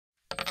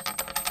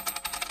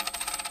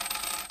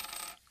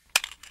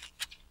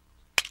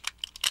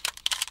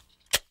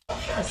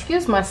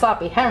excuse my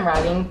sloppy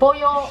handwriting.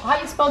 Pollo, how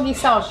you spell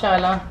Guisado,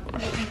 Shyla?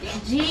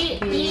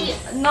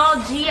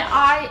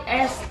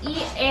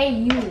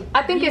 G-I-S-E-A-U.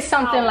 I think it's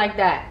something like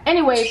that.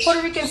 Anyway,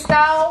 Puerto Rican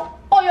style,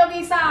 Pollo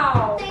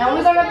Guisado. And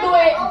we're gonna do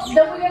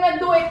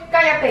it,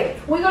 cállate.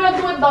 We're gonna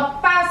do it the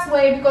fast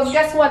way because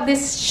guess what?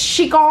 This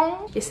chicken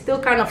is still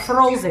kind of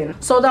frozen.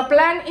 So the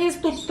plan is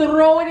to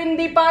throw it in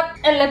the pot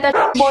and let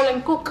that boil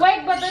and cook.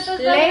 Wait, but it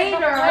doesn't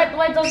later.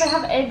 Wait, does it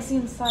have eggs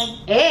inside?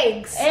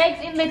 Eggs? Eggs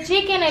in the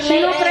chicken and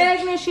She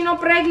no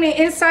pregnant.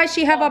 Inside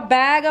she have a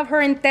bag of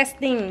her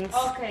intestines.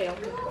 Okay.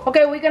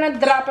 Okay, we're gonna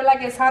drop it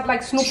like it's hot,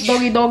 like Snoop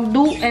Doggy Dogg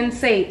do and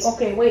say,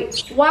 okay,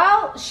 wait.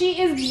 While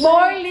she is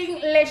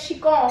boiling le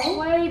chicken.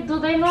 Wait, do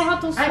they know how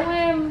to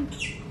swim?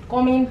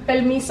 Con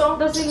permiso.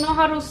 Does it know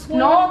how to swim?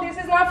 No, this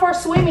is not for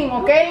swimming,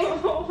 okay?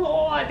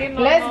 Oh, I didn't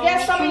know. Let's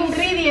get some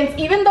ingredients.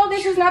 Even though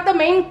this is not the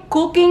main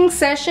cooking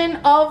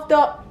session of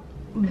the...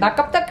 Back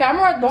up the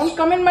camera. Don't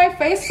come in my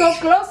face so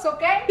close,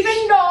 okay?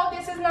 Even though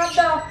this is not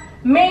the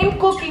main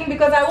cooking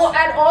because I will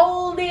add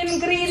all the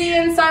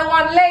ingredients I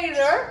want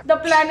later. The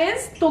plan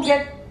is to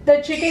get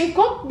the chicken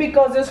cooked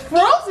because it's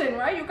frozen,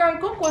 right? You can't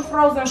cook with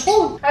frozen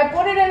food. I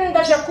put it in the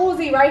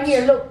jacuzzi right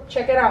here. Look,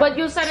 check it out. But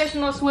you said there's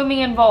no swimming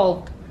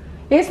involved.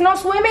 It's not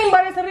swimming,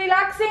 but it's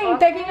relaxing,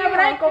 taking a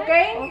break,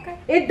 okay?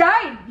 It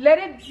died. Let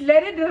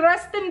it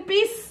rest in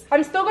peace.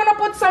 I'm still gonna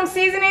put some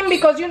seasoning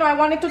because you know I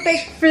want it to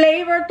take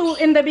flavor to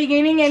in the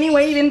beginning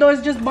anyway, even though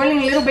it's just boiling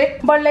a little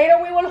bit. But later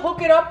we will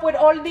hook it up with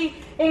all the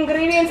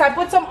ingredients. I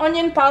put some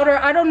onion powder.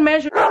 I don't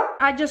measure.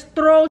 I just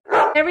throw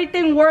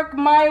everything work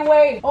my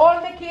way.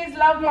 All the kids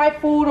love my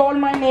food. All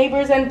my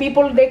neighbors and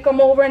people, they come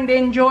over and they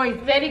enjoy.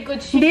 Very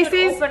good. This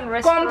is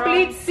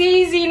complete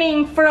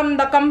seasoning from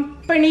the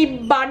company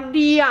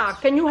Badia.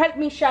 Can you help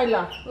me,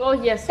 Shyla? Oh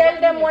yes. Tell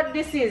them what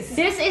this is.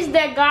 This is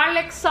the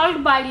garlic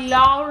salt by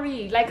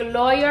Lowry, like a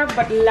lawyer,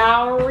 but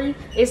Lowry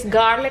is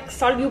garlic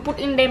salt. You put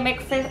in there,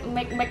 make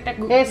the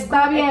good.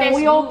 Está bien.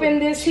 We open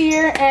this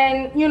here,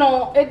 and you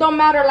know it don't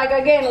matter. Like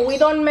again, we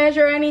don't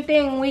measure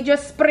anything. We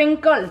just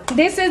sprinkle.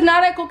 This is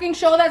not a cooking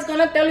show that's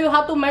gonna tell you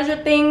how to measure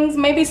things.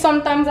 Maybe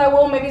sometimes I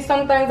will, maybe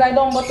sometimes I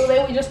don't. But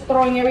today we just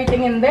throwing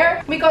everything in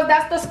there because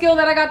that's the skill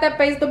that I got that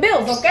pays the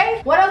bills.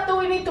 Okay. What else do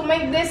we need to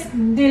make this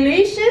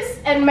delicious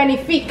and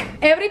magnifique?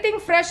 Everything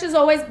fresh is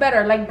always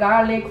better, like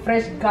garlic,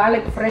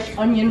 fresh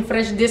onion,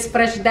 fresh this,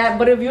 fresh that.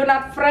 But if you're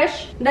not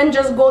fresh, then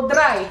just go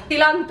dry.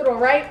 Cilantro,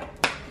 right?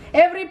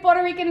 Every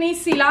Puerto Rican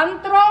needs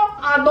cilantro,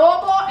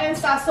 adobo, and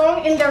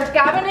sazon in their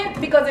cabinet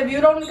because if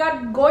you don't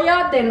got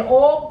Goya, then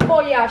oh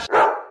boy.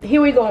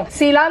 Here we go.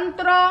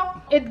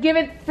 Cilantro, it give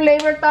it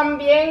flavor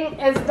también.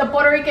 It's the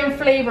Puerto Rican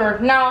flavor.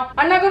 Now,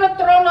 I'm not gonna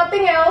throw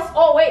nothing else.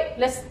 Oh wait,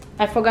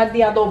 I forgot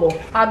the adobo.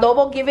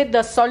 Adobo give it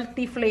the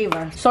salty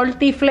flavor.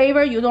 Salty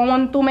flavor, you don't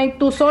want to make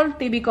too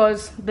salty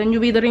because then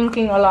you'll be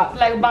drinking a lot.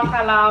 Like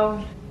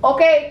bacalao.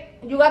 Okay,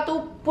 you got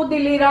to put the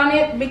lid on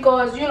it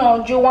because you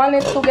know you want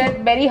it to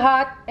get very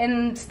hot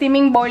and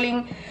steaming,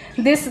 boiling.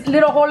 This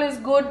little hole is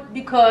good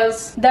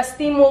because the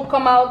steam will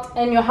come out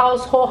and your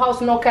whole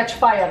house no catch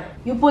fire.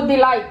 You put the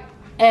light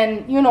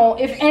and you know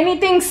if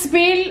anything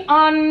spill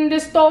on the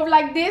stove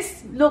like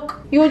this, look,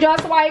 you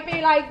just wipe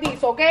it like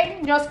this, okay?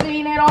 Just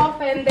clean it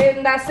off and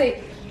then that's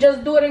it.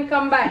 Just do it and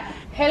come back.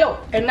 Hello.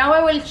 And now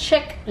I will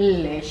check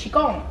le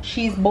chicken.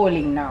 She's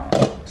boiling now.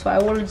 So I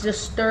will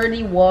just stir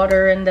the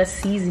water and the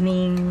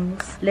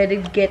seasonings. Let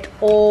it get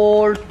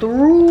all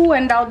through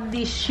and out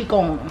the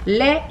chicken.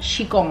 Le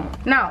chicken.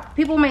 Now,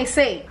 people may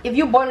say, if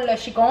you boil le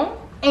chicken,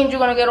 ain't you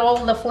gonna get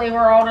all the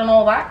flavor out and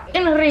all that?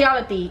 In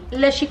reality,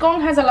 le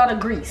chicken has a lot of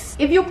grease.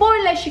 If you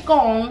boil le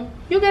chicken,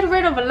 you get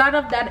rid of a lot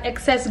of that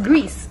excess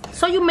grease.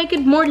 So you make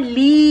it more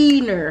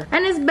leaner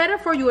and it's better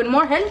for you and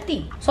more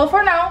healthy. So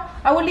for now,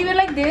 I will leave it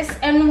like this,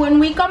 and when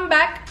we come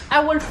back, I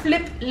will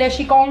flip le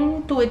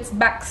chicken to its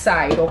back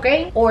side,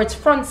 okay? Or its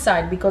front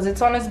side because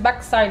it's on its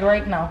back side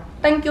right now.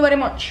 Thank you very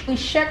much. We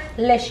check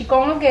le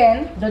chicken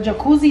again. The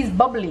jacuzzi is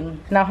bubbling.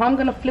 Now I'm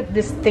gonna flip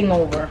this thing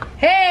over.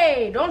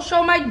 Hey, don't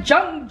show my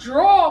junk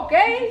drawer,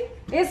 okay?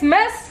 It's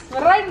mess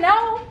right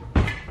now.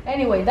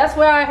 Anyway, that's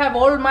where I have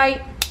all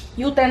my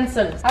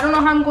utensils. I don't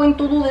know how I'm going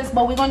to do this,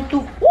 but we're going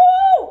to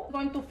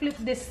to flip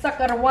this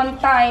sucker one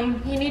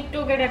time. You need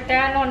to get a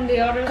tan on the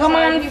other Come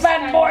side. on,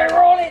 fat boy,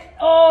 roll it.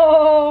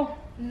 Oh,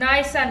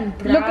 nice and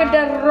brown. Look at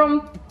the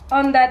rump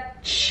on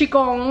that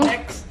chicken.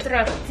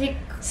 Extra thick.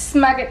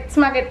 Smack it,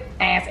 smack it.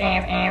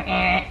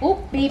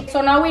 Oop, beep.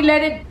 So now we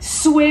let it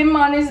swim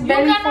on his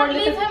belly. You cannot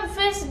leave him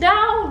face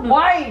down.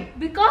 Why?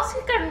 Because he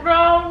can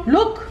drown.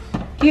 Look,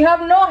 he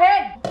have no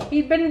head.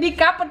 He's been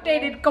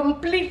decapitated,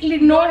 completely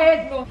no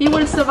head. He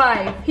will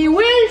survive. He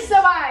will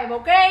survive,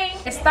 okay?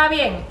 Está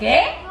bien.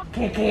 ¿Qué?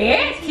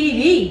 ¿Qué?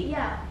 TV.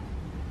 Yeah.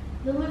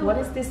 What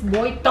is this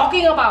boy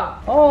talking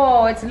about?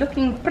 Oh, it's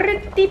looking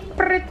pretty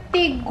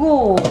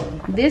good.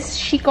 This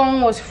chicken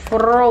was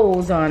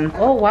frozen.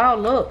 Oh wow,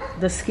 look,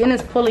 the skin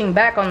is pulling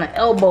back on the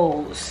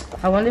elbows.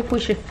 I wonder if we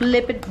should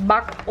flip it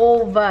back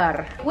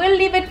over. We'll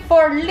leave it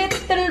for a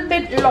little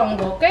bit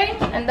longer, okay?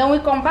 And then we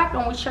come back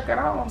and we check it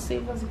out and see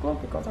if it's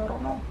good because I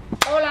don't know.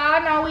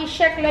 Hola. Now we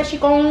check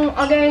lechicon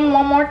again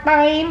one more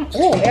time.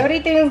 Oh,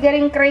 everything is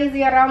getting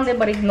crazy around it,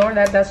 but ignore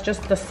that. That's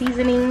just the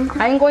seasoning.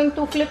 I'm going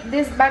to flip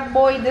this bad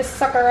boy, this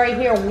sucker right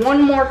here,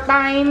 one more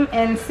time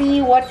and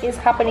see what is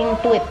happening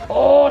to it.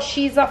 Oh,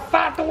 she's a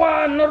fat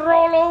one.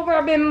 Roll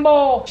over,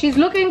 bimbo. She's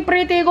looking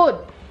pretty good.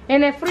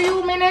 In a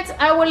few minutes,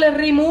 I will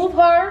remove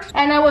her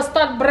and I will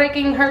start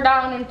breaking her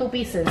down into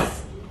pieces.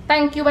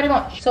 Thank you very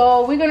much.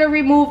 So we're gonna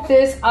remove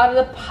this out of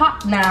the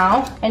pot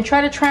now and try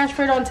to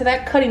transfer it onto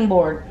that cutting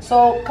board.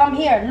 So come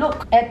here,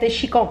 look at the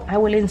chicon. I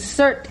will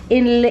insert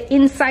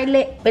inside.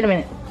 Wait a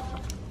minute.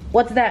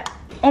 What's that?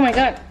 Oh my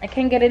God, I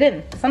can't get it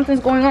in. Something's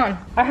going on.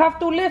 I have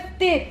to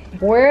lift it.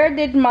 Where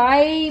did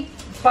my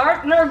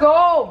partner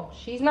go?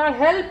 She's not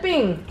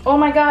helping. Oh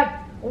my God.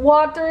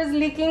 Water is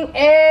leaking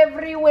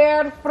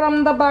everywhere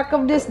from the back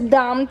of this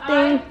damn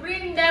thing. I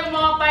bring them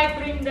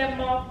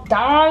up.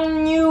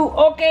 Darn you.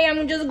 Okay,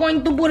 I'm just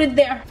going to put it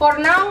there. For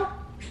now,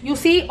 you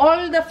see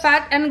all the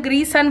fat and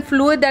grease and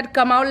fluid that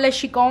come out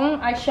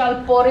lechicon. I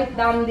shall pour it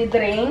down the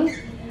drain.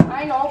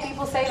 I know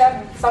people say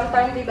that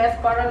sometimes the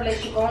best part of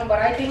lechicon,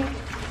 but I think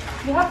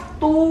you have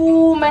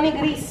too many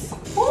grease.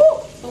 Woo,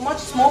 too much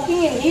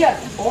smoking in here.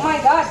 Oh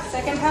my God,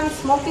 secondhand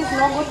smoke is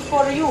no good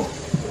for you.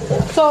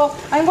 So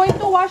I'm going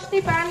to wash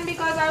the pan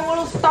because I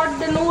will start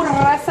the new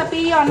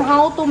recipe on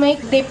how to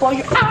make the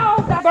pollo.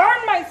 Ow! I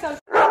burned myself.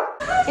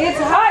 It's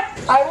hot.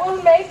 I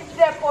will make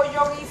the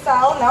pollo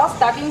guisado now,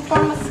 starting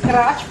from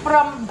scratch,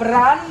 from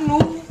brand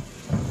new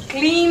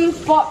clean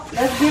pot.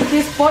 Let's give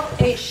this pot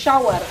a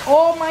shower.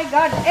 Oh my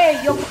God.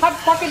 Hey, your hot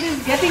pocket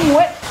is getting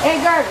wet.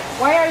 Hey girl,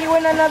 why are you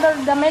in another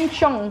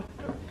dimension?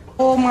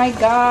 Oh my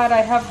God,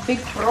 I have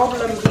big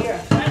problem here.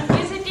 I'm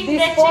visiting the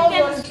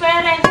chicken's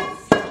parents.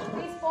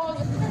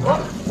 Oh,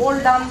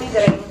 hold down the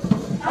drain.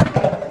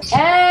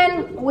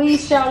 And we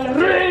shall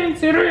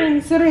rinse.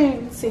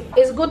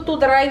 It's good to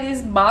dry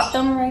this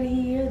bottom right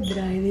here.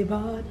 Dry the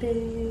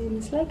bottom.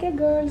 It's like a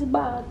girl's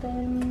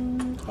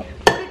bottom.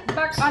 Put it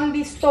back on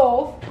the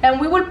stove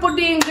and we will put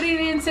the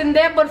ingredients in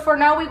there, but for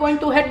now we're going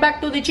to head back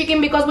to the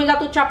chicken because we got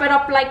to chop it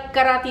up like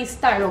karate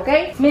style,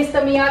 okay?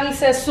 Mr. Miyagi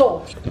says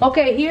so.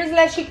 Okay, here's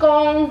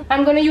lechicon.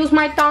 I'm gonna use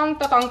my tongs.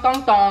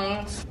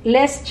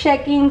 Let's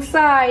check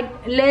inside.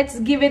 Let's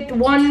give it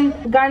one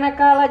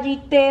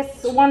gynecology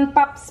test, one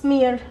pap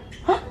smear.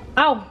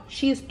 Ow,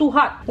 she's too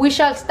hot. We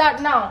shall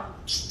start now.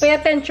 Pay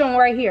attention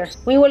right here.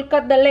 We will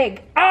cut the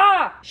leg.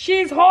 Ah,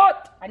 she's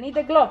hot. I need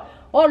a glove.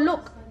 Oh,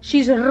 look.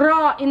 She's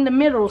raw in the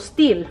middle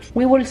still.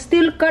 We will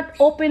still cut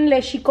open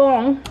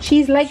lechicon.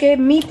 She's like a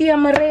media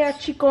marea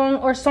chicon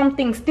or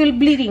something, still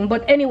bleeding.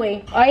 But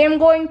anyway, I am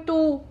going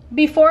to,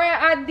 before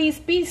I add these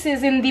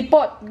pieces in the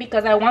pot,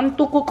 because I want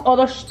to cook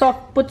other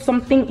stuff, put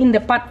something in the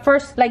pot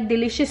first, like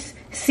delicious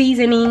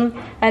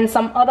seasoning and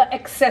some other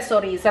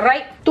accessories,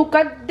 right? To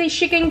cut the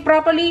chicken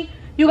properly,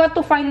 you got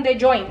to find the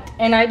joint.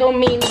 And I don't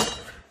mean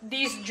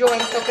this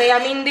joint, okay? I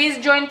mean this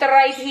joint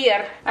right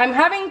here. I'm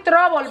having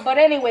trouble, but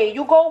anyway,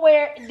 you go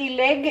where the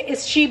leg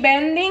is she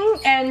bending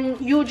and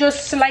you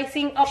just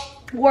slicing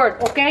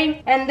upward,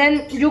 okay? And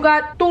then you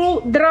got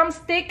 2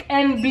 drumstick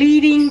and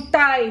bleeding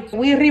thigh.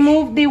 We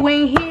remove the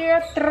wing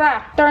here,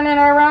 turn it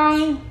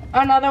around,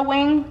 another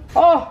wing.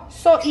 Oh,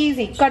 so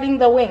easy cutting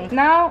the wing.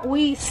 Now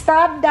we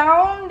stab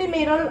down the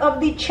middle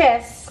of the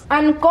chest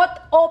and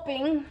cut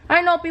open.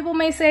 I know people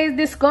may say it's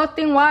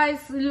disgusting, why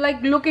it's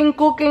like looking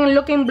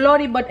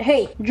bloody, but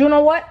hey, you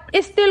know what?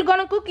 It's still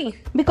gonna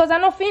cookie because I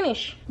not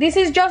finished. This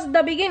is just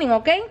the beginning,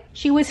 okay?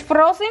 She was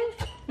frozen,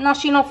 now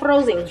she not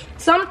frozen.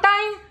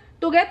 Sometimes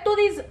to get to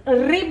these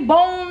rib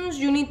bones,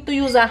 you need to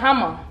use a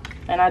hammer.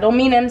 And I don't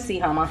mean MC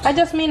hammer. I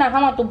just mean a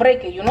hammer to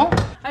break it, you know?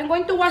 I'm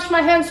going to wash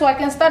my hands so I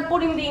can start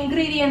putting the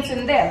ingredients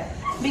in there.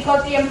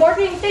 Because the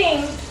important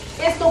thing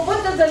is to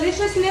put the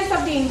deliciousness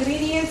of the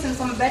ingredients and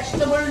some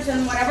vegetables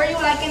and whatever you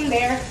like in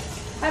there,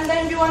 and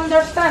then you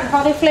understand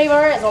how the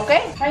flavor is,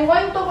 okay? I'm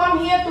going to come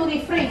here to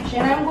the fridge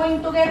and I'm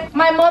going to get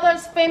my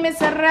mother's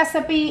famous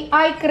recipe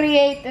I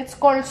create. It's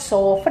called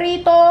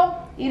sofrito.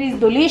 It is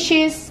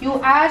delicious. You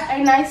add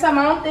a nice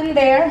amount in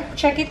there.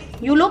 Check it.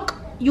 You look,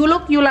 you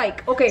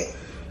like. Okay.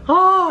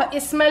 Oh,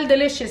 it smells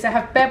delicious. I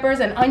have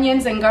peppers and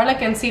onions and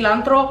garlic and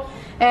cilantro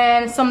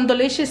and some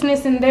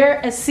deliciousness in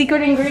there. A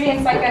secret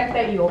ingredients I can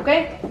tell you,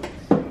 okay?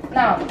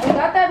 Now, we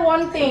got that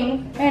one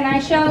thing, and I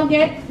shall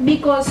get,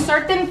 because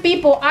certain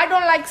people, I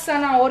don't like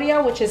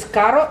zanahoria, which is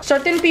carrot.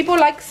 Certain people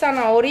like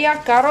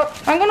zanahoria, carrot.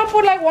 I'm gonna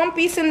put like 1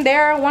 piece in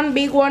there, 1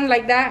 big one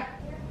like that.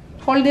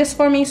 Hold this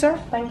for me, sir.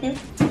 Thank you.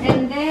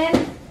 And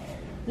then,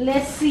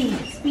 let's see.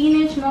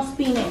 Spinach, no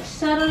spinach.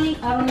 Certainly,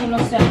 I don't need no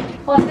celery.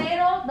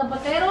 Potato, the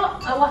potato,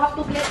 I will have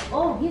to get,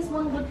 oh, here's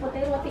one good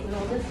potato. I think,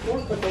 no, this is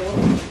good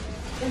potato.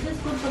 Is this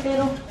good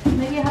potato?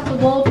 Maybe I have to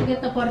go to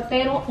get the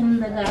potato in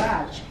the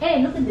garage.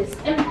 Hey, look at this.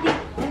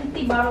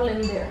 Empty bottle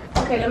in there.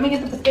 Okay, let me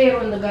get the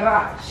potato in the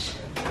garage.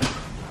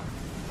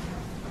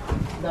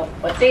 The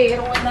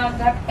potato in the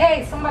garage.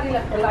 Hey, somebody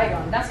left the light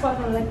on. That's why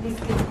I'm gonna let these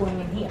kids go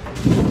in here.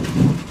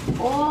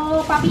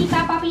 Oh,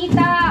 papita.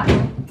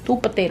 2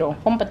 potato,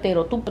 1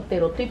 potato, 2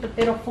 potato, 3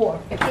 potato, 4.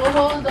 If you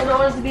hold the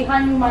doors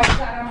behind you, my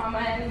God, my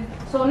man.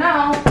 So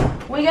now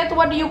we get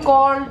what you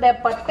call the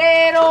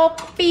potato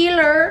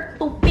peeler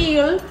to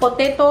peel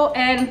potato.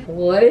 And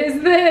what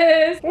is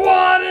this?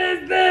 What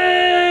is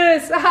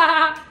this?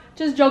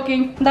 Just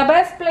joking. The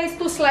best place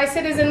to slice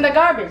it is in the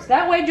garbage.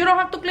 That way you don't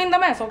have to clean the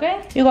mess,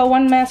 okay? You got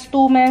 1 mess,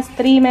 2 mess,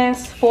 3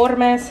 mess, 4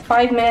 mess,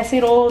 5 mess.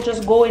 It all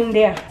just go in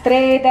there.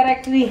 Straight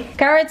directly.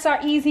 Carrots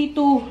are easy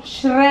to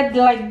shred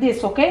like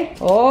this, okay?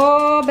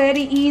 Oh,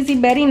 very easy,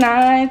 very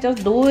nice.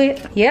 Just do it.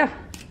 Yeah.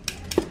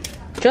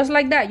 Just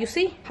like that, you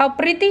see how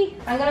pretty?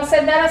 I'm gonna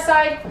set that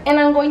aside and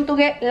I'm going to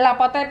get la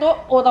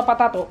potato or the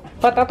potato.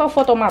 Potato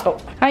for tomato.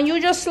 And you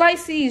just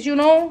slice these, you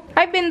know.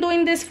 I've been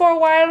doing this for a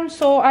while,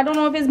 so I don't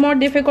know if it's more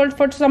difficult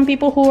for some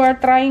people who are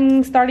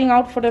starting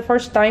out for the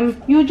first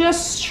time. You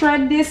just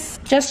shred this,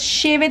 just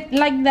shave it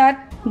like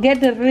that.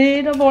 Get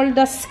rid of all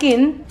the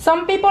skin.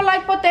 Some people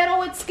like potato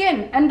with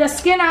skin, and the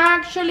skin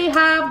actually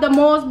have the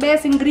most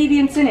best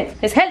ingredients in it.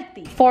 It's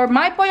healthy. For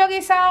my pollo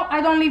guisado, I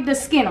don't leave the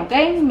skin,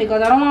 okay?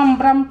 Because I don't want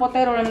brown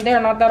potato in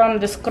there. Not that I'm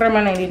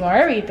discriminating or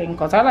everything,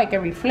 because I like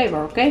every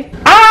flavor, okay?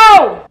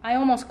 Ow! I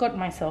almost cut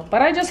myself,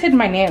 but I just hit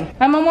my nail.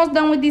 I'm almost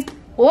done with these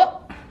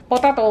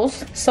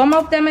potatoes. Some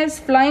of them is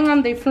flying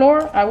on the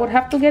floor. I would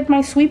have to get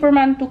my sweeper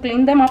man to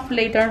clean them up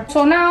later.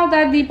 So now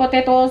that the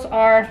potatoes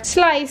are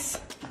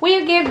sliced,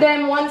 we'll give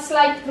them one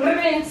slight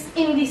rinse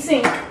in the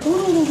sink.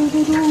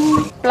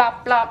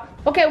 Plop, plop.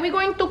 Okay, we're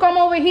going to come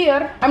over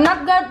here. I'm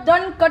not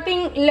done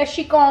cutting le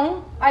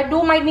chicon. I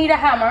might need a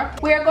hammer.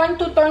 We are going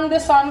to turn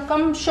this on.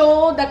 Come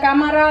show the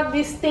camera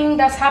this thing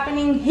that's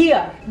happening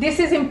here. This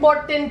is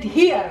important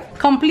here.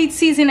 Complete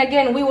season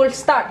again. We will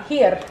start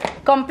here.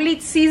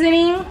 Complete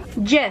seasoning.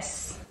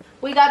 Yes.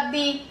 We got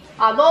the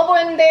adobo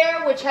in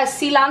there, which has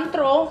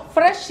cilantro,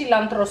 fresh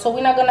cilantro, so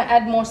we're not gonna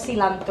add more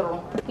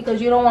cilantro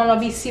because you don't want to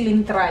be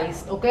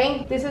cilantrized,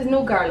 okay? This is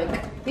new garlic.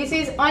 This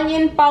is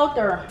onion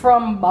powder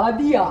from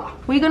Badia.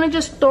 We're gonna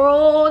just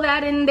throw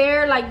that in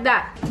there like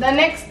that. The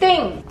next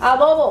thing,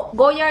 adobo.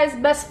 Goya is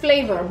best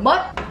flavor,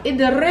 but it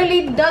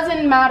really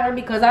doesn't matter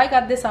because I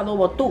got this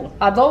adobo too.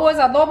 Adobo is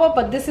adobo,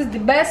 but this is the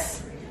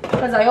best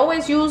because I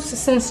always use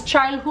since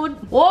childhood.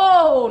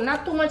 Whoa,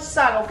 not too much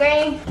salt,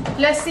 okay?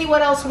 Let's see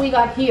what else we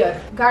got here.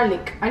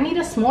 Garlic. I need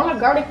a smaller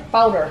garlic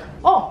powder.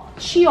 Oh,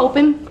 she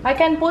open. I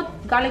can put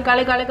garlic.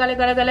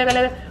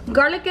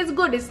 Garlic is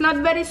good. It's not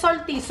very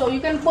salty, so you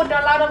can put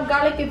a lot of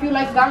garlic if you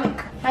like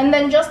garlic. And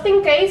then just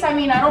in case, I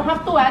mean, I don't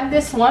have to add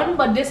this one,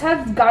 but this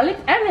has garlic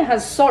and it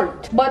has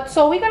salt. But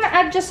so we're gonna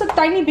add just a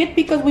tiny bit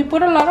because we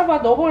put a lot of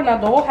adobo and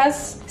adobo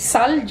has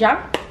sal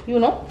ya. You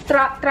know,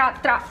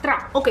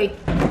 okay,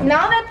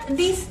 now that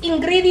these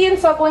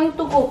ingredients are going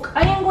to cook,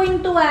 I am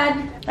going to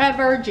add a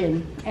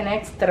virgin, an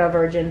extra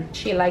virgin.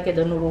 She like it,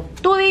 the noodle,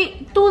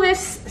 to this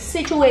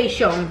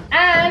situation.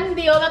 And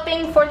the other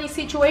thing for this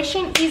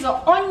situation is an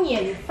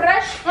onion.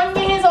 Fresh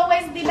onion is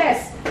always the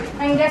best.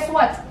 And guess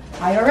what?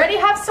 I already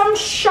have some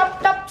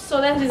chopped up,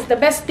 so that is the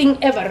best thing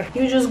ever.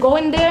 You just go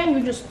in there and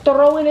you just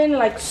throw it in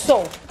like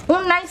so.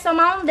 A nice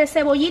amount de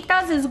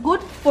cebollitas is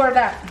good for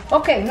that.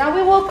 Okay, now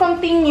we will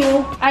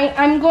continue.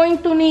 I'm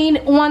going to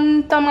need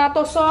 1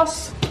 tomato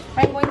sauce.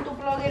 I'm going to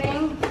plug it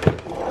in.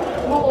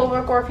 Move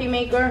over, coffee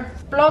maker.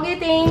 Plug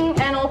it in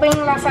and open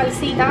la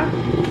salsita.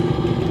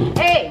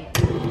 Hey,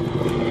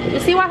 you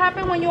see what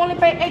happened when you only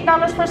pay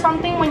 $8 for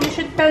something when you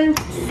should spend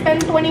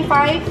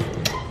 $25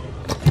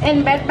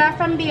 in Bed Bath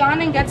 &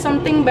 Beyond and get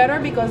something better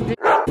because this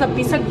is a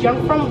piece of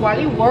junk from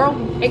Wally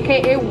World,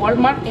 aka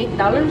Walmart,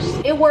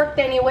 $8. It worked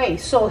anyway,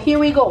 so here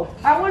we go.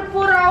 I will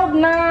put out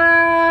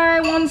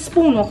 1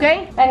 spoon,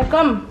 okay? And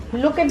come,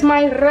 look at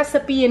my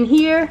recipe in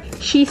here.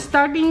 She's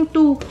starting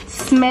to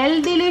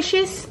smell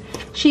delicious.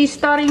 She's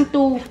starting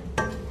to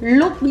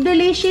look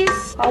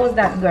delicious. How was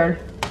that, girl?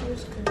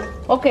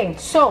 Okay,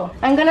 so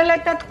I'm gonna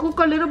let that cook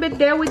a little bit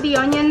there with the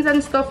onions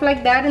and stuff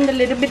like that and a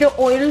little bit of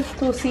oil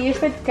to see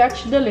if it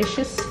catch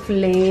delicious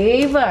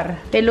flavor.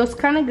 It looks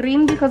kind of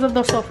green because of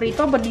the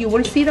sofrito, but you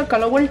will see the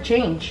color will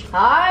change.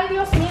 Ay,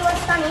 Dios mío,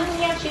 esta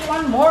niña, she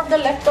want more of the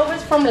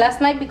leftovers from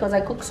last night because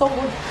I cooked so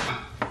good.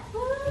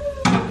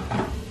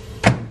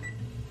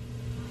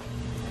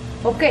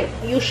 Okay,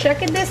 you check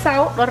this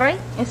out, alright?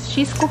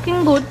 She's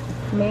cooking good.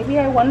 Maybe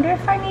I wonder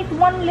if I need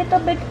 1 little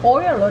bit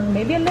oil or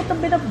maybe a little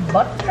bit of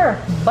butter.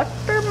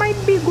 Butter might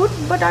be good,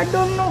 but I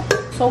don't know.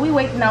 So we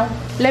wait now.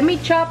 Let me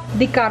chop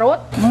the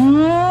carrot.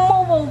 Move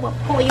over,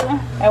 pollo.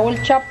 I will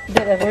chop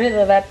rid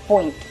of that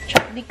point.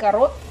 Chop the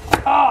carrot.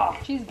 Ah,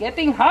 she's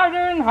getting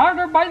harder and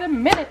harder by the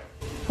minute.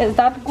 Is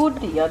that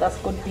good? Yeah, that's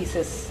good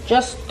pieces.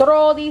 Just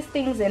throw these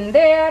things in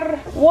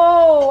there.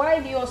 Whoa,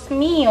 ay Dios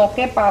mío,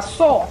 ¿qué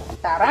pasó?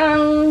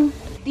 Tarang.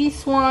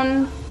 This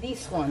one,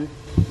 this one.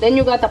 Then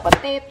you got a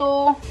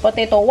potato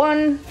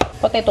 1,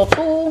 potato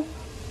 2.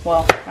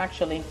 Well,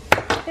 actually,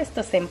 it's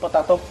the same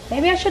potato.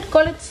 Maybe I should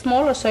call it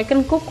smaller so I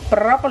can cook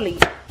properly.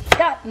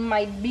 That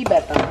might be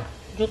better.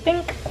 You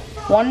think?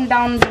 1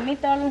 down the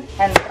middle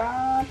and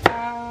tra,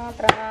 tra,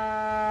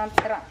 tra,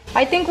 tra.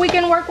 I think we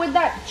can work with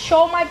that.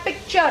 Show my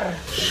picture.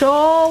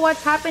 Show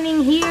what's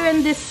happening here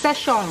in this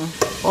session.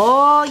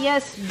 Oh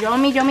yes,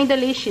 yummy, yummy,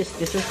 delicious.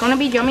 This is gonna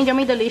be yummy,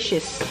 yummy,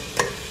 delicious.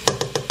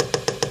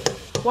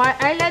 while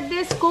I let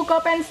this cook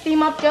up and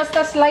steam up just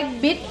a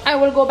slight bit, I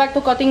will go back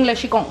to cutting le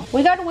chicken.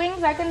 We got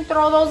wings, I can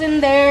throw those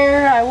in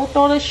there. I will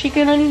throw the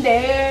chicken in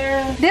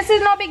there. This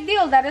is no big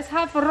deal, that is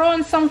half raw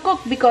and some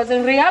cooked, because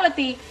in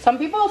reality, some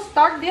people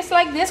start this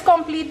like this,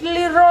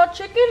 completely raw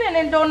chicken, and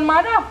it don't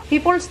matter.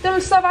 People still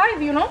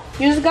survive, you know.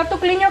 You just got to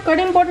clean your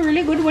cutting board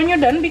really good when you're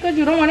done, because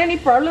you don't want any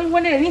problems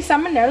with any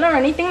salmonella or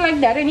anything like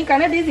that, any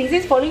kind of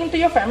diseases falling into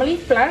your family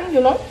plan,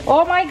 you know.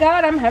 Oh my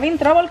god, I'm having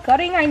trouble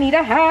cutting. I need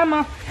a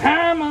hammer.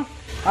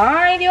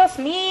 Ay, Dios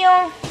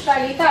mío.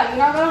 Charlita, you're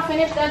not gonna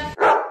finish that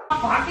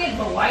pocket,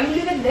 but why you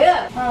leave it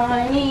there?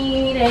 I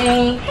need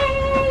a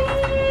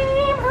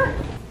hammer.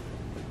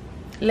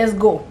 Let's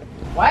go.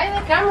 Why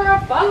the camera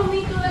follow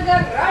me to the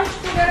garage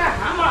to get a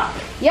hammer?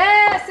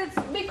 Yes, it's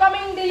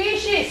becoming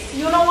delicious.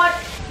 You know what?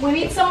 We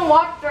need some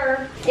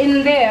water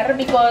in there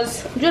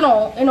because, you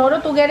know, in order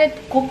to get it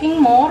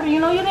cooking more, you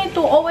know, you need to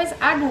always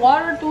add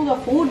water to the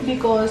food,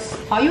 because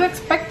how you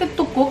expect it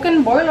to cook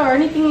and boil or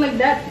anything like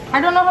that.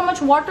 I don't know how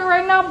much water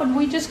right now, but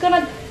we're just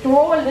gonna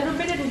throw a little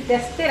bit and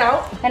test it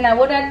out. And I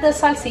would add the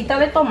salsita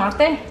de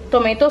tomate,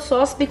 tomato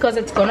sauce, because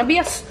it's gonna be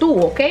a stew,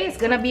 okay? It's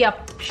gonna be a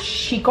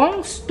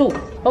chicken stew.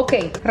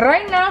 Okay,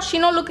 right now she's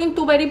not looking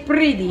too very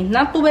pretty,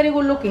 not too very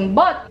good looking,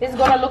 but it's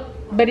gonna look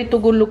very too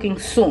good looking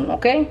soon,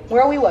 okay?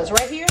 Where we was,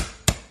 right here.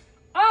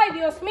 Ay,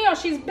 Dios mío,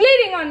 she's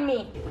bleeding on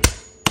me.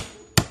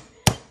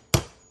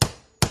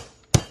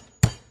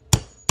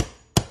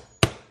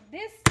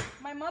 This,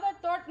 my mother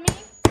taught me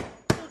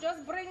to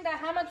just bring the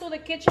hammer to the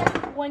kitchen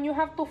when you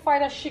have to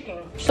fight a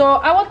chicken. So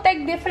I will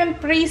take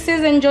different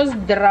pieces and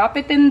just drop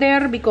it in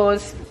there,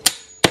 because,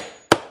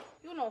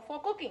 you know, for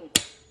cooking.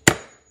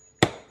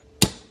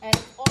 And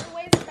it's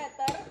always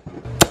better.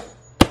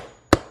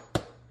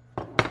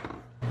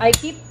 I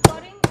keep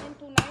cutting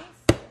into nice,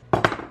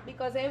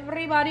 because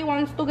everybody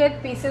wants to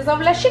get pieces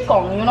of le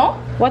chicken, you know.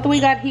 What we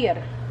got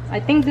here? I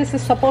think this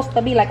is supposed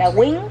to be like a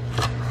wing,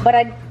 but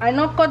I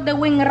not cut the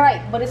wing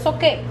right, but it's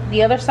okay.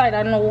 The other side,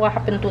 I don't know what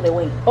happened to the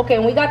wing. Okay,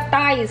 we got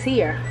thighs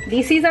here.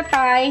 This is a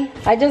thigh.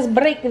 I just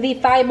break the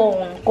thigh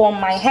bone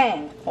with my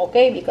hand,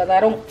 okay, because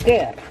I don't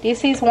care.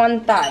 This is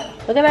one thigh.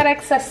 Look at that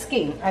excess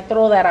skin. I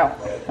throw that out,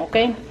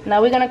 okay.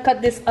 Now we're gonna cut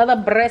this other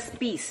breast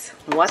piece.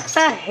 What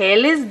the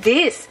hell is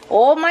this?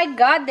 Oh my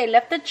god, they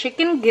left the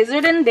chicken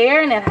gizzard in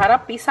there and it had a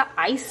piece of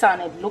ice on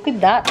it. Look at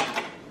that.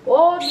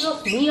 Oh,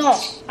 Dios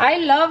mío. I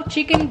love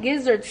chicken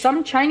gizzards.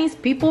 Some Chinese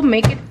people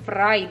make it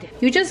fried.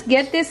 You just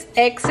get this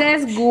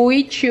excess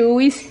gooey,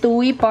 chewy,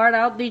 stewy part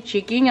out the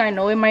chicken. I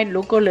know it might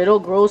look a little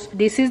gross.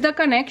 This is the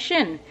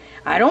connection.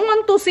 I don't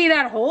want to see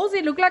that holes.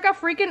 It look like a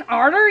freaking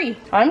artery.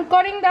 I'm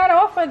cutting that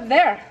off of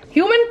there.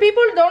 Human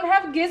people don't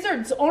have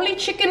gizzards. Only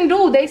chicken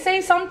do. They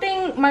say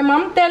something. My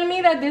mom tell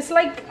me that this,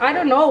 like, I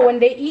don't know, when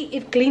they eat,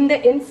 it clean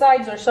the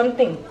insides or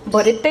something.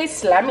 But it tastes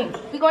slamming.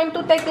 We're going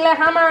to take the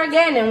hammer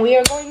again, and we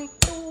are going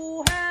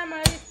to hammer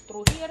it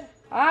through here.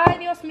 Ay,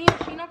 Dios mío,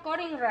 she's not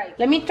cutting right.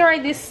 Let me try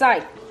this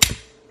side.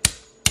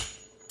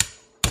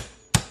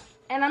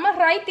 And I'm a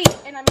righty,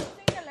 and I'm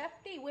using the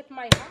lefty with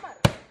my hammer.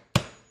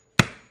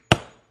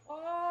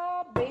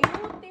 Oh,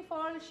 beautiful.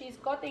 She's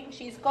cutting,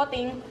 she's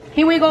cutting.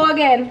 Here we go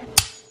again.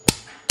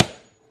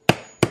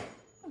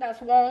 That's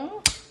one.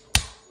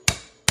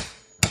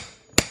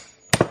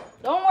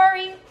 Don't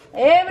worry,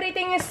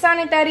 everything is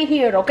sanitary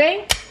here,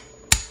 okay?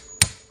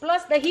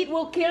 Plus the heat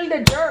will kill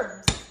the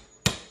germs.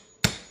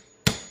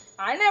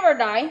 I never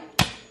die.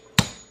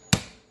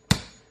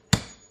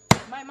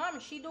 My mom,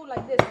 she do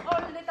like this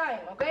all the time,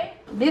 okay?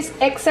 This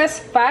excess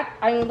fat,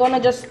 I'm gonna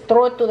just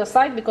throw it to the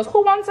side, because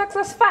who wants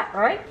excess fat,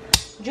 right?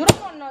 You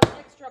don't want no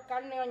extra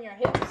carne on your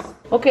hips.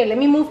 Okay, let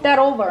me move that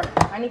over.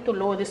 I need to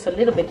lower this a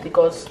little bit,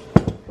 because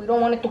we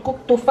don't want it to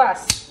cook too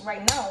fast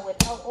right now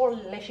without all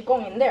le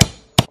chicken in there.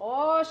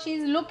 Oh,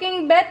 she's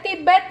looking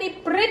Betty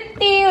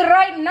pretty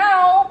right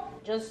now.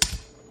 Just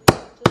do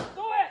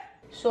it.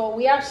 So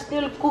we are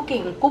still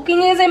cooking.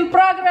 Cooking is in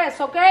progress,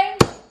 okay?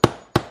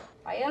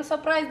 I am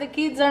surprised the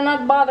kids are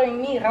not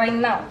bothering me right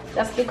now.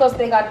 That's because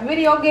they got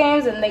video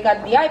games and they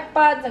got the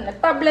iPads and the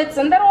tablets,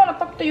 and they don't want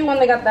to talk to you when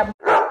they got that.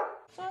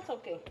 So it's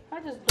okay. I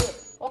just do it.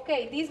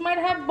 Okay, these might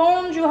have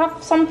bones.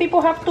 Some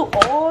people have to.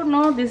 Oh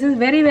no, this is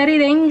very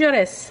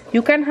dangerous.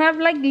 You can have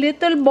like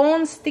little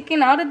bones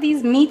sticking out of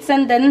these meats,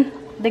 and then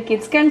the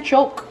kids can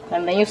choke.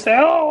 And then you say,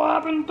 oh, what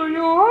happened to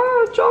you?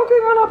 Oh,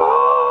 choking on a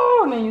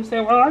bone. And you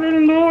say, well, I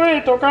didn't do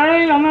it,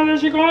 okay? I'm not a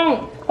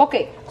chicken.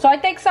 Okay, so I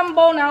take some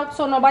bone out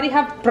so nobody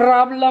have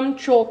problem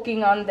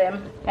choking on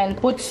them, and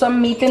put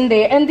some meat in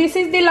there. And this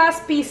is the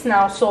last piece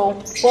now,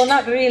 so, well,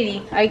 not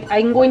really.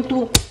 I'm going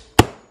to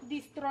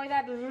destroy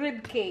that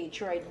rib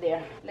cage right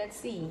there. Let's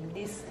see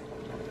these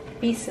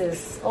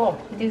pieces. Oh,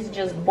 this is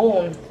just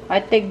bone. I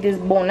take this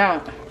bone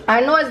out. I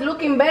know it's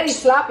looking very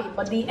sloppy,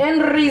 but the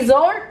end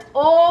result,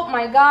 oh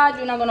my god,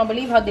 you're not gonna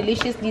believe how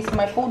delicious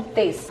my food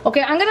tastes.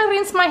 Okay, I'm gonna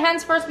rinse my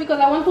hands first, because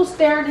I want to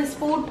stir this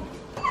food.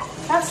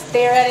 Not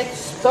stare at it,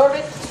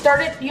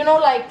 stir it, you know,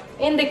 like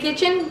in the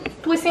kitchen,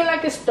 twisting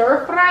like a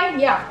stir fry.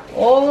 Yeah.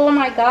 Oh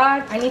my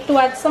god, I need to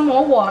add some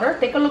more water.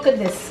 Take a look at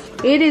this.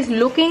 It is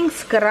looking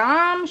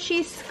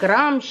scrumptious.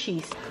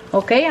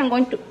 Okay, I'm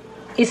going to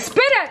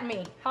spit at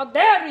me. How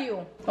dare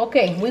you?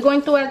 Okay, we're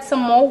going to add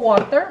some more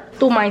water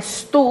to my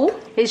stew.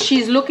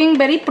 She's looking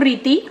very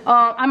pretty.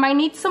 I might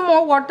need some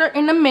more water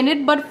in a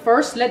minute, but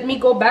first let me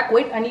go back.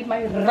 Wait, I need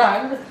my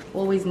rag.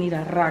 Always need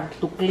a rag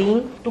to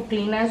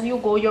clean as you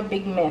go your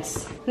big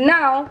mess.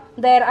 Now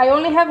that I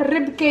only have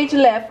rib cage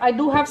left, I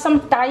do have some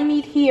thigh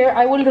meat here.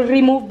 I will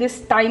remove this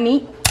thigh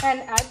meat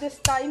and add this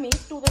thigh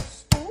meat to the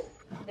stew.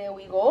 There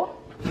we go.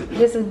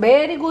 This is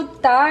very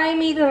good thigh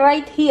meat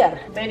right here.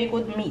 Very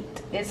good meat.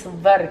 It's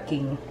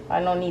working.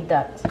 I don't need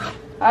that.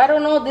 I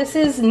don't know, this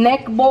is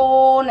neck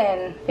bone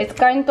and it's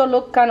kind of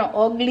look kind of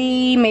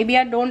ugly. Maybe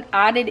I don't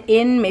add it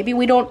in. Maybe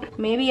we don't.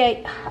 Maybe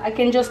I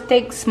can just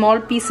take small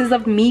pieces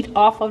of meat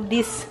off of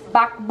this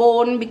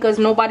backbone because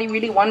nobody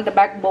really wants the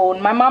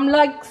backbone. My mom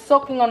likes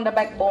sucking on the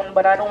backbone,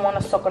 but I don't want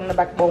to suck on the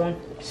backbone.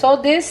 So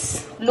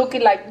this,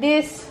 looking like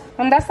this.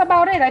 And that's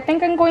about it. I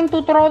think I'm going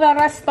to throw the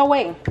rest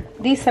away.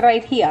 This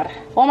right here.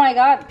 Oh my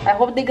god. I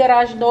hope the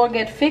garage door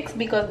get fixed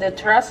because the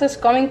trash is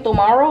coming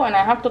tomorrow and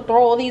I have to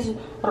throw all these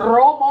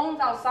raw bones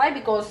outside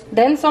because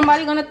then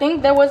somebody gonna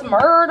think there was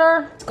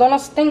murder. It's gonna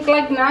stink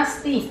like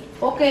nasty.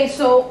 Okay,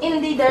 so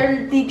in the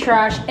dirty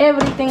trash,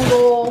 everything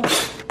go.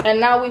 And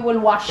now we will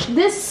wash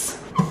this.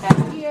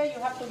 And here you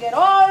have to get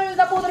all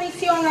the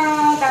pudrición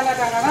out.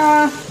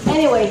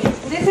 Anyway,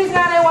 this is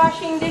not a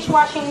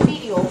dishwashing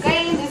video,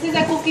 okay? This is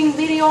a cooking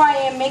video. I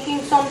am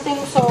making something,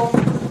 so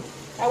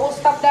I will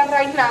stop that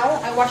right now.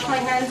 I wash my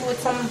hands with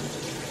some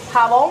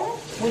jabón,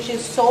 which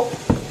is soap.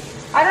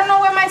 I don't know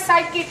where my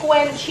sidekick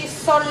went. She's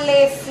so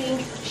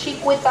lazy. She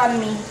quit on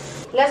me.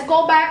 Let's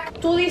go back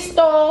to the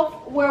stove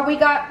where we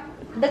got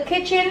the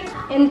kitchen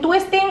and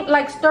twisting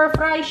like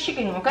stir-fry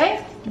chicken,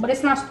 okay? But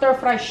it's not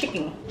stir-fry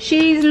chicken.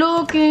 She's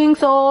looking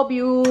so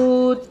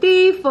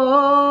beautiful.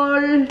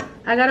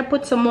 I gotta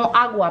put some more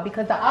agua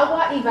because the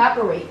agua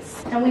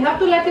evaporates. And we have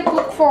to let it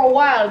cook for a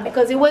while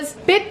because it was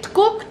bit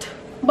cooked,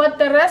 but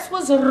the rest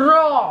was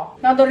raw.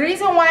 Now the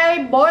reason why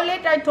I boil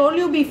it, I told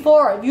you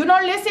before. If you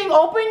don't listen,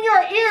 open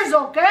your ears,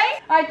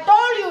 okay? I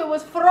told you it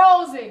was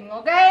frozen,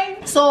 okay?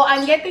 So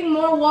I'm getting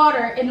more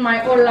water in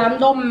my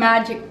Orlando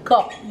Magic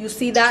cup. You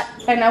see that?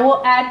 And I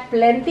will add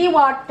plenty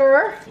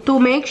water to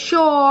make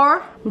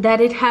sure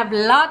that it have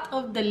lot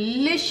of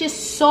delicious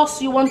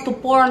sauce you want to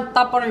pour on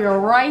top of your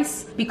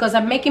rice because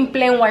I'm making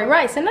plain white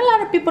rice. And a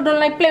lot of people don't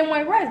like plain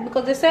white rice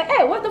because they say,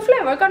 hey, what's the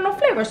flavor? I got no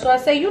flavor. So I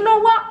say, you know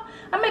what?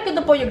 I'm making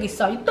the pollo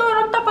guisado. You throw it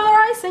on top of the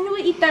rice and you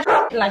eat that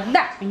like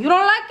that. If you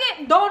don't like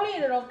it, don't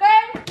eat it,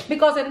 okay?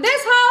 Because in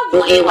this house,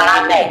 you eat what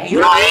I make. You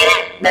don't eat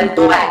it, then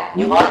too bad.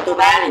 You go to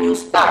bed and you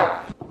starve.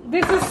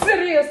 This is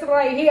serious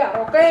right here,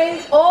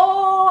 okay?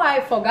 Oh,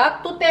 I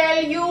forgot to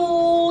tell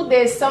you.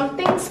 There's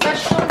something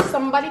special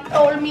somebody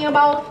told me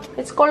about.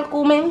 It's called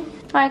cumin.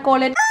 I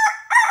call it.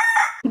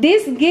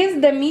 This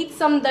gives the meat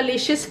some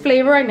delicious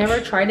flavor. I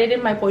never tried it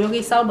in my pollo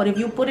guisado, but if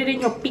you put it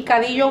in your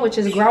picadillo, which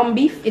is ground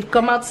beef, it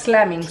come out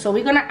slamming. So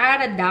we're gonna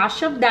add a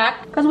dash of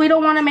that because we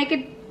don't want to make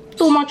it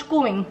too much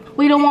cumin.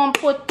 We don't want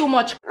to put too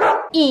much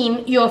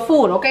in your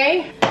food,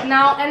 okay?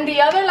 Now, and the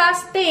other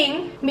last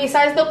thing,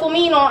 besides the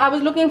comino, I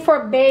was looking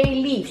for bay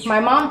leaf. My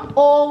mom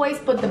always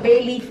put the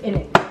bay leaf in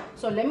it.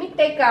 So let me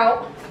take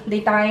out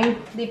the thyme,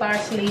 the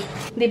parsley,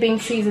 the pink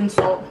seasoned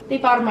salt, the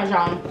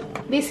parmesan,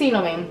 the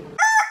cinnamon.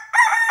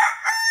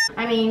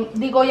 I mean,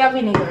 the Goya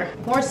vinegar,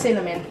 more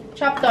cinnamon,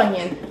 chopped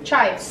onion,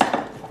 chives,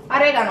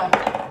 oregano,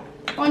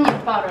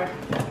 onion powder,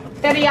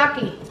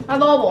 teriyaki,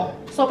 adobo,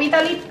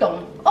 sopita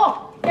Lipton.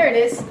 Oh, here it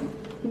is,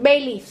 bay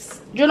leaves.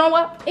 You know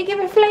what? It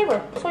gives it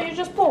flavor. So you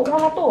just pour 1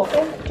 or 2,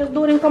 okay? Just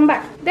do it and come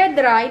back. They're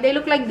dry, they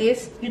look like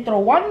this. You throw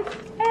 1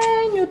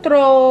 and you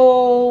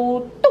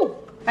throw 2.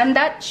 And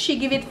that should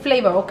give it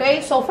flavor,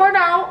 okay? So for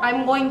now,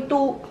 I'm going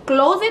to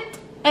close it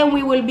and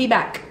we will be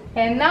back.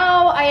 And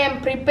now I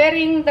am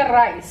preparing the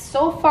rice.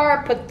 So far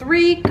I put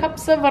 3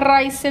 cups of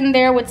rice in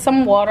there with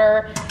some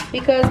water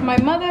because my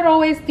mother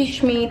always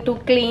teach me to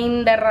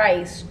clean the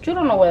rice. You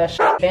don't know where the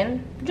shit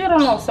been. You don't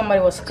know if somebody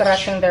was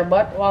scratching their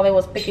butt while they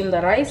was picking the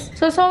rice.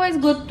 So it's always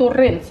good to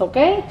rinse,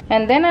 okay?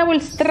 And then I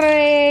will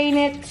strain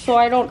it so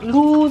I don't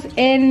lose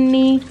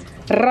any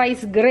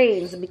rice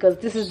grains because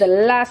this is the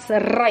last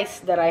rice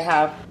that I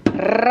have.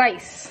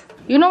 Rice.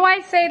 You know why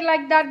I say it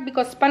like that?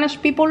 Because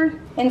Spanish people,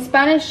 in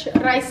Spanish,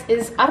 rice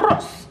is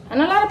arroz. And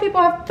a lot of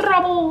people have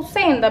trouble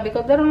saying that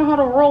because they don't know how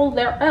to roll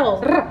their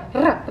L's.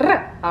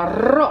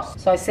 Arroz.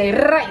 So I say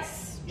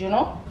rice, you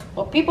know?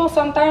 But people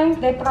sometimes,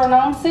 they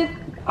pronounce it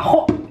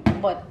ajo.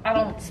 But I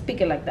don't speak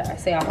it like that. I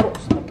say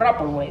arroz, the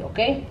proper way,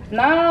 okay?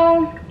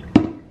 Now,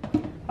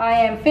 I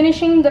am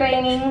finishing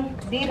draining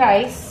the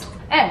rice.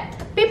 And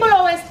people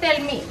always tell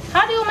me,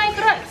 how do you make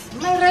rice?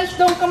 My rice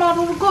don't come out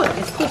real good.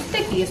 It's too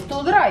sticky, it's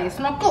too dry, it's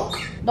not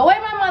cooked. The way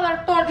my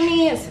mother taught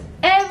me is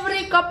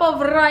every cup of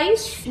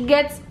rice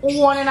gets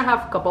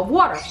 1.5 cup of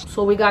water.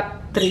 So we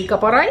got 3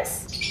 cup of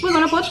rice. We're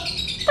gonna put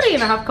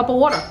 3.5 cup of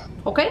water,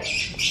 okay?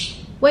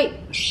 Wait,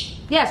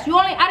 yes, you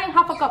only adding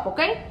 1/2 cup,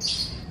 okay?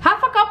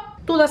 1/2 cup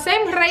to to the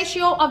same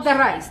ratio of the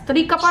rice.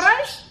 3 cup of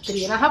rice,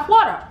 3.5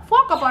 water.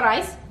 4 cup of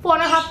rice,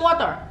 4.5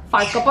 water.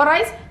 5 cup of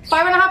rice,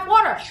 5.5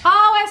 water.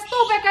 How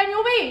stupid can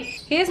you be?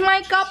 Here's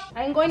my cup.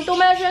 I'm going to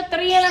measure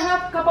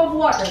 3.5 cup of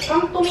water.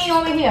 Come to me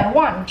over here.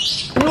 1.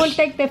 We will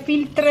take the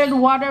filtered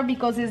water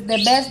because it's the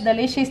best,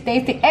 delicious,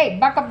 tasty. Hey,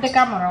 back up the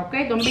camera,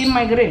 okay? Don't be in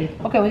my grill.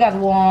 Okay, we got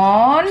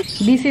 1.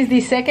 This is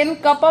the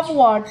second cup of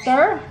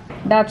water.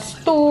 That's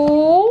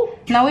 2.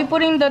 Now we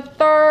put in the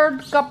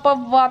third cup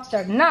of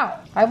water. Now,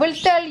 I will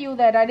tell you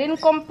that I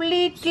didn't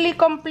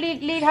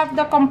completely have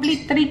the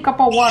complete 3 cup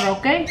of water,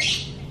 okay?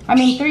 I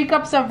mean 3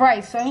 cups of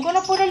rice. So I'm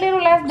gonna put a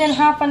little less than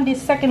half on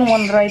this second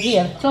one right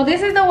here. So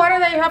this is the water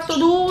that you have to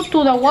do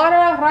to the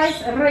water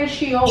rice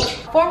ratio.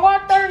 For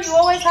water, you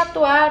always have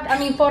to add,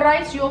 for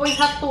rice, you always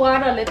have to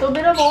add a little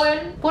bit of oil.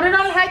 Put it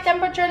on high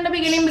temperature in the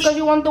beginning because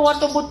you want the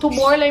water to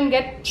boil and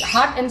get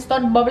hot and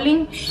start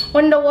bubbling.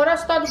 When the water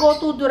starts go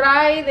to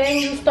dry, then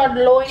you start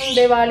lowering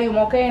the volume,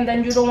 okay? And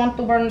then you don't want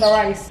to burn the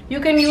rice. You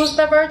can use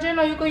the virgin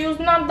or you can use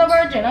not the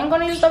virgin. I'm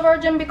gonna use the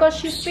virgin because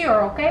she's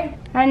pure, okay?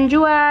 And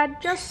you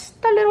add just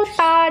a little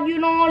tad, a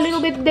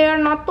little bit there,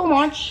 not too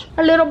much.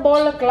 A little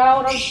bowl, a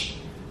cloud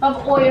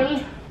of oil.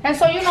 And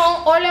so,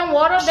 oil and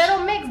water, they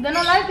don't mix. They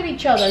don't like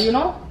each other,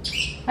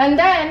 And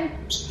then,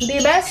 the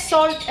best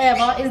salt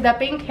ever is the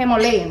pink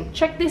Himalayan.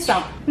 Check this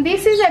out.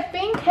 This is a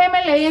pink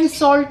Himalayan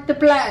salt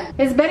plant.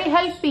 It's very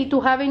healthy to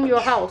have in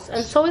your house.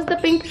 And so is the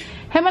pink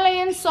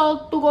Himalayan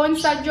salt to go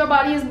inside your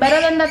body. Is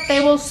better than the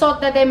table salt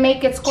that they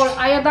make. It's called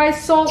iodized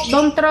salt.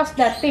 Don't trust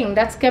that thing.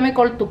 That's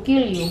chemical to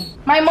kill you.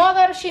 My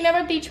mother, she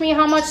never teach me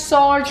how much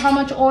salt, how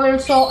much oil.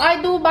 So I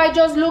do by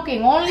just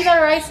looking. Only the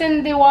rice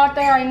and the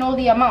water, I know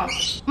the amount.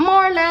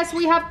 More or less,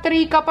 we have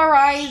 3 cup of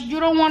rice. You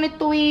don't want it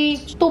to be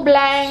too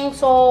blank.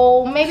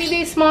 So maybe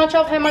this much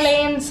of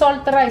Himalayan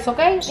salt rice,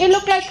 okay? It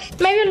look like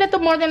maybe a little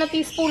more than a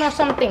teaspoon or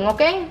something,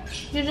 okay?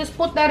 You just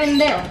put that in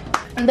there.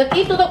 And the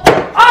key to the...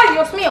 Ay,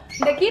 Dios mío!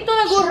 The key to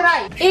the good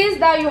rice is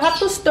that you have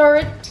to stir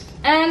it,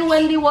 and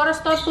when the water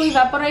starts to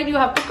evaporate, you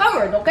have to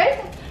cover it,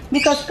 okay?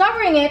 Because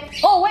covering it...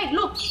 Oh, wait,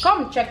 look.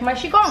 Come, check my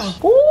chicken.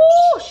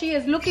 Ooh, she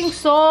is looking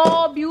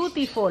so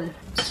beautiful.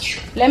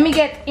 Let me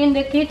get in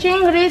the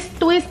kitchen, wrist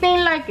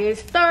twisting like a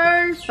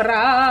stir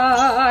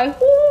fry.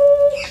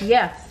 Ooh,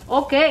 yes.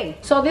 Okay,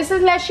 so this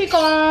is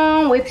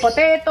lechicon with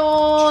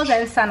potatoes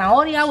and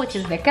zanahoria, which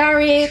is the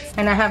carrots.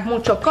 And I have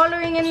mucho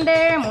coloring in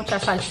there, mucha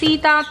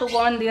salsita to go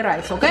on the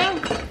rice, okay?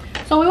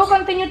 So we will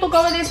continue to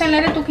cover this and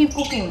let it to keep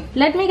cooking.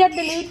 Let me get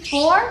the lid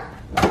for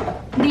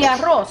the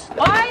arroz.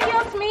 Ay,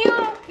 Dios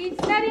mío,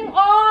 it's setting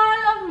all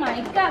of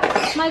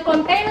my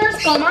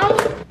containers come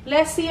out.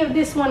 Let's see if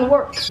this one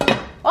works.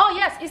 Oh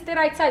yes, it's the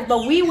right size,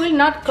 but we will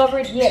not cover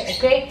it yet,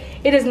 okay?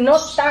 It is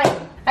not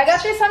time. I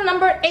got this on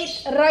number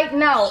 8 right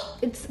now.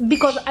 It's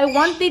because I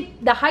wanted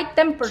the high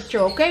temperature,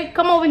 okay?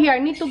 Come over here. I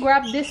need to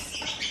grab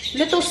this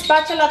little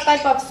spatula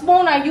type of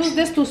spoon. I use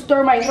this to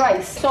stir my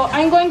rice. So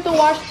I'm going to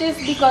wash this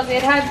because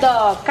it has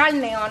the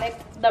carne on it,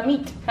 the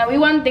meat. And we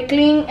want the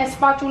clean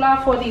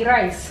spatula for the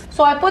rice.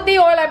 So I put the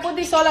oil, I put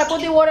the salt, I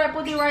put the water, I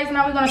put the rice.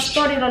 Now we're gonna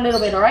stir it a little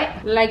bit,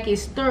 alright? Like a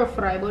stir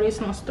fry, but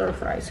it's not stir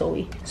fry. So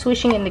we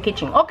switching in the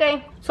kitchen.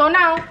 Okay, so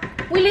now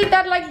we leave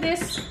that like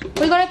this.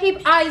 We're gonna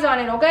keep eyes on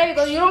it, okay?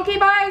 Because you don't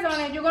keep eyes on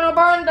it, you're gonna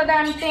burn the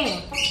damn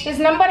thing. It's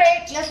number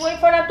 8. Let's wait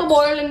for that to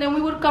boil and then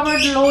we will cover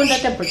it low in the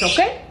temperature,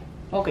 okay?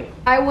 Okay.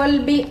 I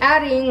will be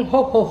adding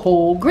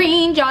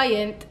Green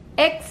Giant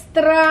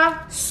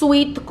extra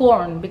sweet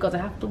corn because I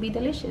have to be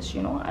delicious,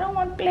 I don't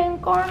want plain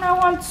corn, I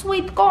want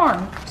sweet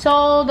corn.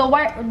 So the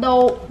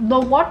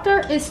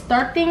water is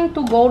starting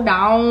to go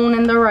down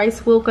and the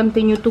rice will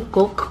continue to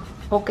cook.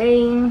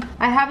 Okay,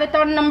 I have it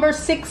on number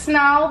 6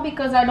 now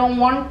because I don't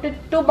want it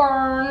to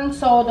burn.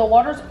 So the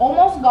water's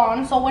almost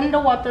gone. So when the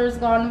water is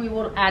gone, we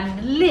will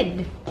add the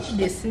lid.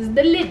 This is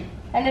the lid.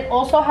 And it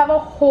also have a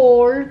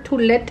hole to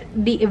let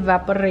the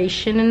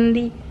evaporation and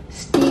the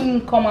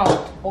steam come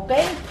out,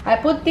 okay? I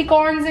put the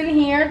corns in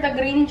here, the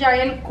Green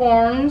Giant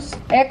corns.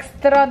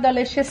 Extra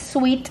delicious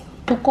sweet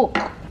to cook.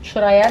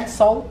 Should I add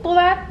salt to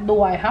that?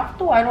 Do I have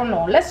to? I don't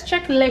know. Let's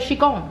check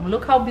lechicon.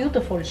 Look how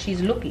beautiful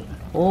she's looking.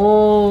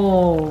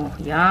 Oh,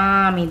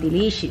 yummy,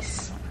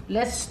 delicious.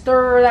 Let's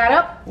stir that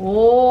up.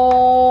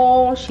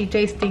 Oh, she's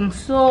tasting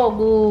so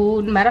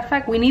good. Matter of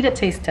fact, we need a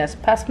taste test.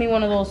 Pass me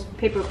one of those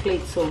paper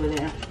plates over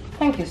there.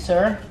 Thank you,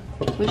 sir.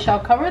 We shall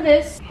cover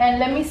this and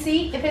let me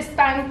see if it's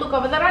time to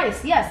cover the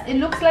rice. Yes, it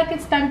looks like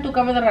it's time to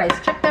cover the rice.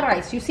 Check the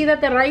rice. You see that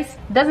the rice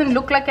doesn't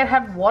look like it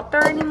had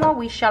water anymore.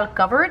 We shall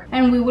cover it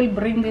and we will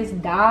bring this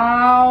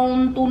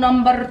down to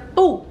number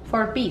 2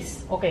 for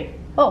peace. Okay.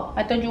 Oh,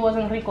 I thought you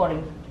wasn't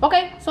recording.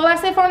 Okay, so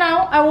that's it for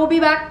now. I will be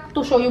back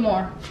to show you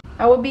more.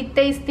 I will be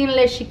tasting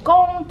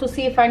lechicon to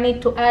see if I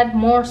need to add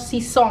more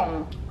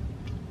saison.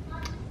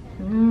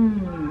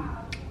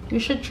 You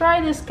should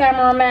try this,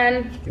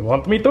 cameraman. You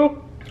want me to?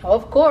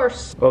 Of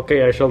course.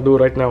 Okay, I shall do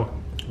right now.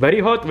 Very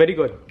hot, very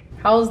good.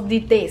 How's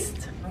the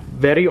taste?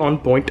 Very on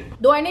point.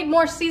 Do I need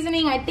more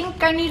seasoning? I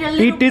think I need a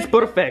little bit. It is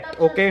perfect,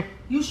 okay?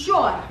 You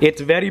sure? It's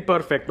very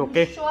perfect,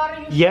 okay? Sure,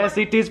 Yes,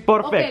 it is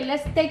perfect. Okay,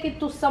 let's take it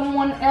to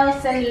someone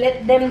else and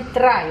let them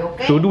try,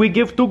 okay? Should we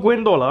give to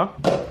Gwendola?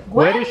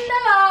 Where is she?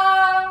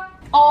 Gwendola!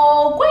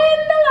 Oh,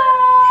 Gwendola!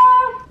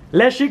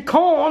 Le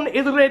Chicon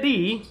is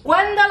ready.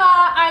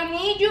 Gwendola, I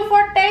need you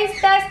for taste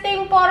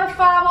testing, por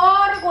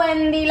favor,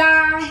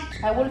 Gwendila.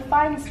 I will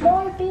find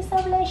small piece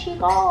of Le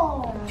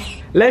Chicon.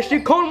 Le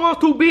Chicon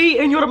wants to be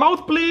in your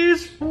mouth,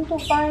 please. I need to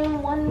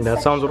find one.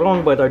 That sounds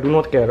wrong, but I do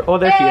not care. Oh,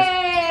 there she is.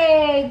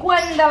 Hey,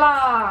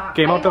 Gwendola.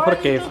 Came out of her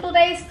cave. I want you to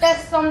taste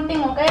test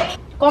something, okay?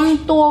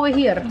 Come to over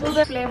here. Do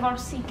the flavor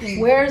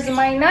seeking. Where's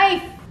my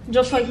knife?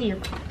 Just right here.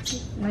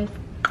 Knife.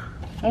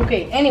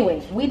 Okay,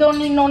 anyway, we don't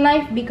need no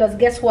knife because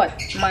guess what?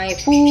 My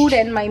food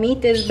and my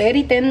meat is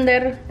very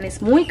tender and it's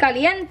muy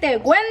caliente.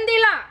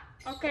 Gwendila!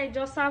 Okay,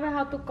 yo sabe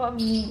how to cook.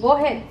 Go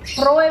ahead,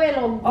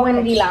 pruébelo,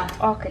 Gwendila.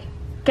 Okay.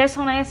 ¿Qué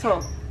son eso?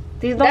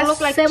 These don't That's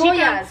look like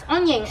cebollas, chicken.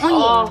 onion.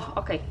 Oh,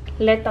 okay.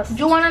 Let us.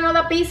 You want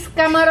another piece,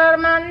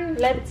 cameraman?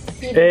 Let's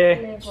see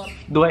the flavor.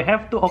 Do I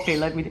have to? Okay,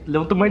 let me.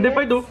 Don't mind if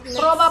I do.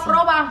 Proba,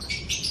 proba.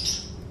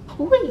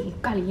 Uy,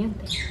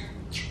 caliente.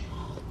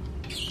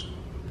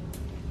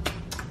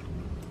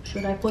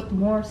 Should I put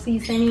more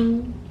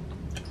seasoning?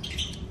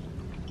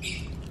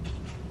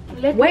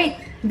 Wait,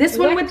 this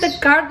one with the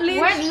cartilage?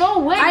 Wait, no,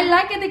 wait. I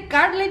like it, the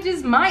cartilage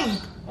is mine.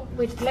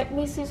 Wait, let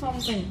me see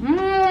something.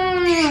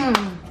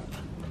 Mmm.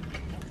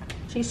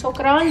 She's so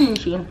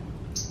crunchy.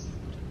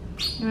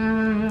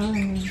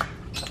 Mmm.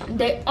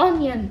 The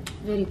onion,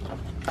 very good.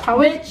 How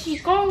Le is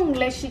Chicon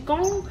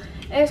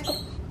es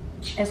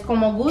it's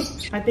como good.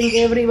 I think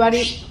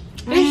everybody.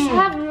 it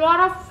have a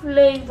lot of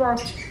flavor.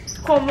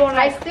 Como I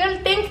like still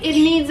think it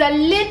needs a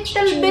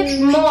little bit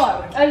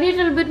more. a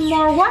little bit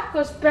more what?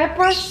 Because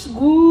pepper's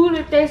good,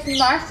 it tastes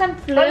nice and A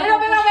flavorful. little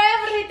bit of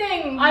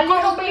everything. A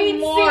little Complete bit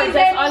more, seasoning,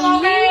 just a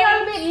okay?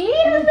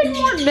 little bit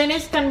more. Then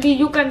it can be,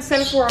 you can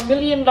sell for $1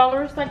 million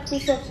that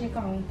piece of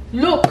chicken.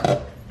 Look,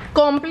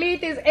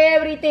 complete is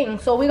everything.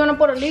 So we're gonna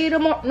put a little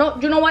more. No,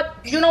 you know what?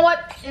 You know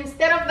what?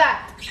 Instead of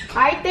that,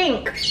 I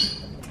think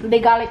the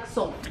garlic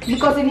salt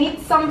because it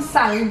needs some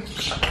salt.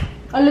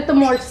 A little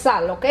more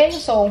salt, okay?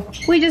 So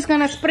we're just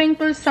gonna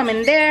sprinkle some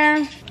in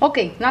there.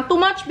 Okay, not too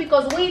much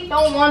because we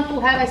don't want to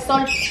have a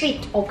salt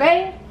spit,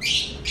 okay?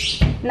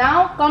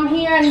 Now come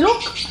here and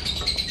look.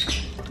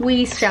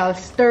 We shall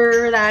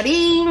stir that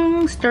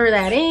in,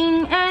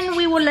 and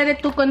we will let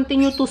it to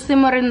continue to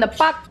simmer in the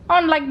pot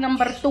on like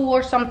number 2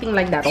 or something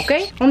like that,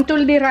 okay?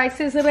 Until the rice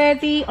is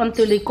ready,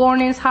 until the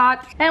corn is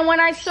hot. And when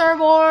I serve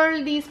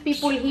all these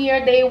people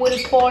here, they will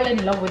fall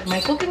in love with my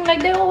cooking like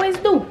they always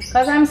do.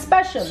 Because I'm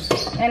special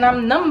and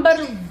I'm number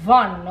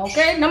 1,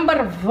 okay?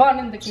 Number 1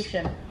 in the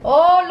kitchen.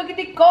 Oh, look at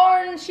the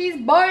corn. She's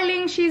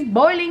boiling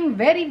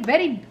very,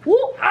 very,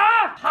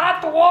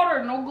 hot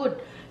water, no good.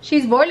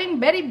 She's boiling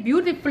very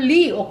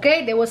beautifully,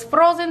 okay? They was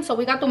frozen, so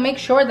we got to make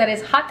sure that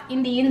it's hot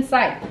in the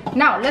inside.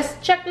 Now, let's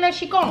check le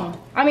chicon.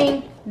 I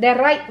mean, the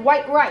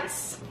white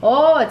rice.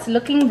 Oh, it's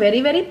looking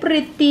very, very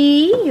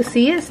pretty. You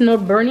see, it's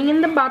not burning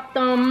in the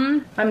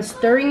bottom. I'm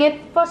stirring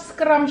it for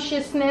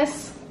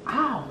scrumptiousness.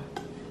 Ow.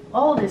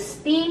 Oh, the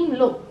steam,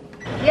 look.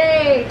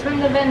 Yay,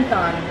 turn the vent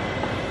on.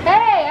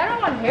 Hey, I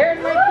don't want hair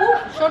in my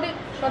food. Show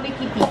the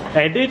kitty.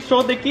 I did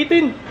show the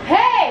kitten.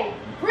 Hey,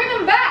 bring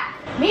him back.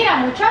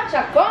 Mira,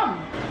 muchacha,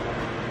 come.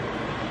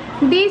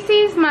 This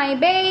is my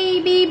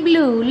baby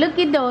Blue. Look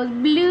at those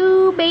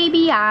blue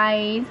baby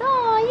eyes.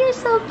 Oh, you're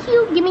so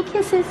cute. Give me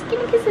kisses. Give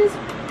me kisses.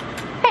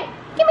 Hey,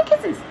 give me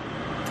kisses.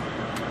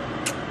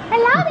 I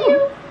love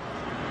you.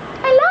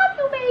 I love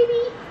you,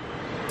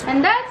 baby.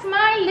 And that's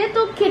my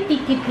little kitty.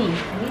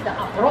 I need the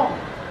apron.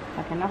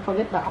 I cannot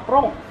forget the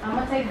apron. I'm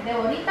gonna take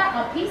Deborita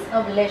a piece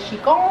of le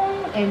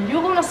chicon, and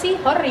you're gonna see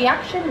her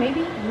reaction. Maybe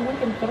we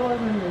can throw it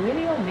in the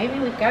video. Maybe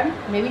we can.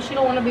 Maybe she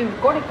don't want to be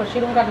recorded because she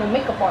don't got no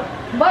makeup on.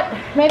 But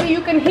maybe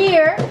you can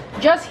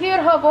just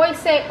hear her voice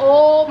say,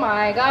 "Oh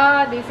my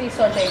God, this is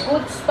such a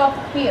good stuff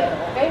here."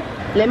 Okay.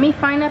 Let me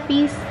find a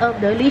piece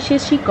of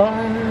delicious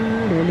chicon.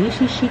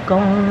 Delicious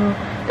chicon.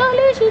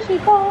 Delicious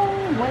chicon.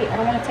 Wait, I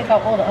don't want to take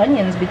out all the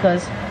onions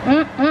because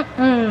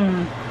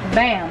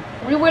bam.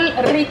 We will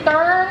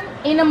return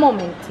in a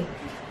moment.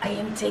 I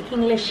am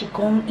taking le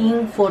chicon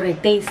in for a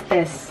taste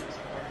test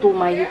to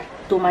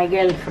my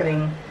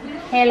girlfriend.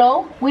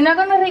 Hello, we're not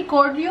gonna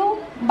record you,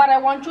 but I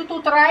want you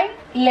to try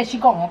le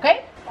chicon,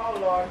 okay? Oh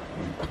Lord,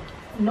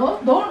 No,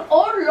 don't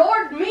oh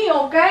Lord me,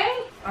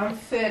 okay? I'm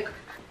sick.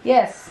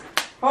 Yes.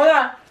 Hold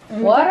on.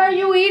 What are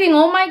you eating?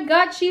 Oh my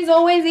God, she's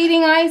always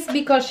eating ice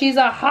because she's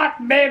a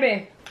hot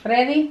baby.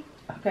 Ready?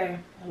 Okay.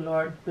 Oh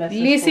Lord, bless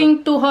you.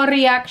 Listen to her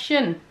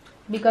reaction.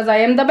 Because I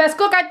am the best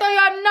cook. I told you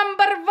I'm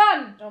number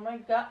 1. Oh my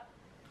God.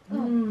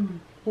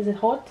 Is it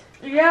hot?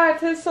 Yeah, it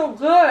tastes so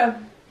good.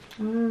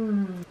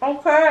 Mm.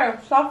 Okay,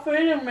 stop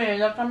feeding me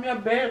like I'm your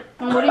babe.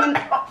 What do you...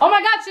 Oh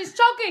my God, she's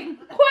choking!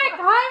 Quick,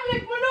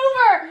 Heimlich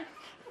maneuver!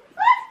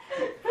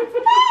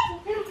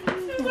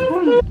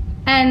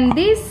 And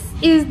this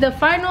is the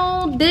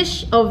final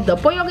dish of the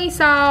pollo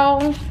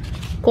guisado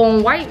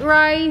con white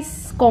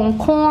rice, con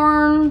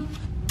corn,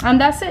 and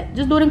that's it.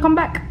 Just do it and come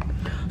back.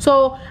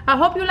 So I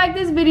hope you like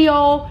this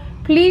video.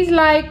 Please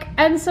like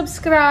and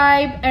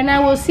subscribe, and I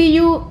will see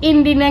you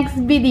in the next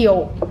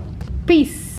video. Peace.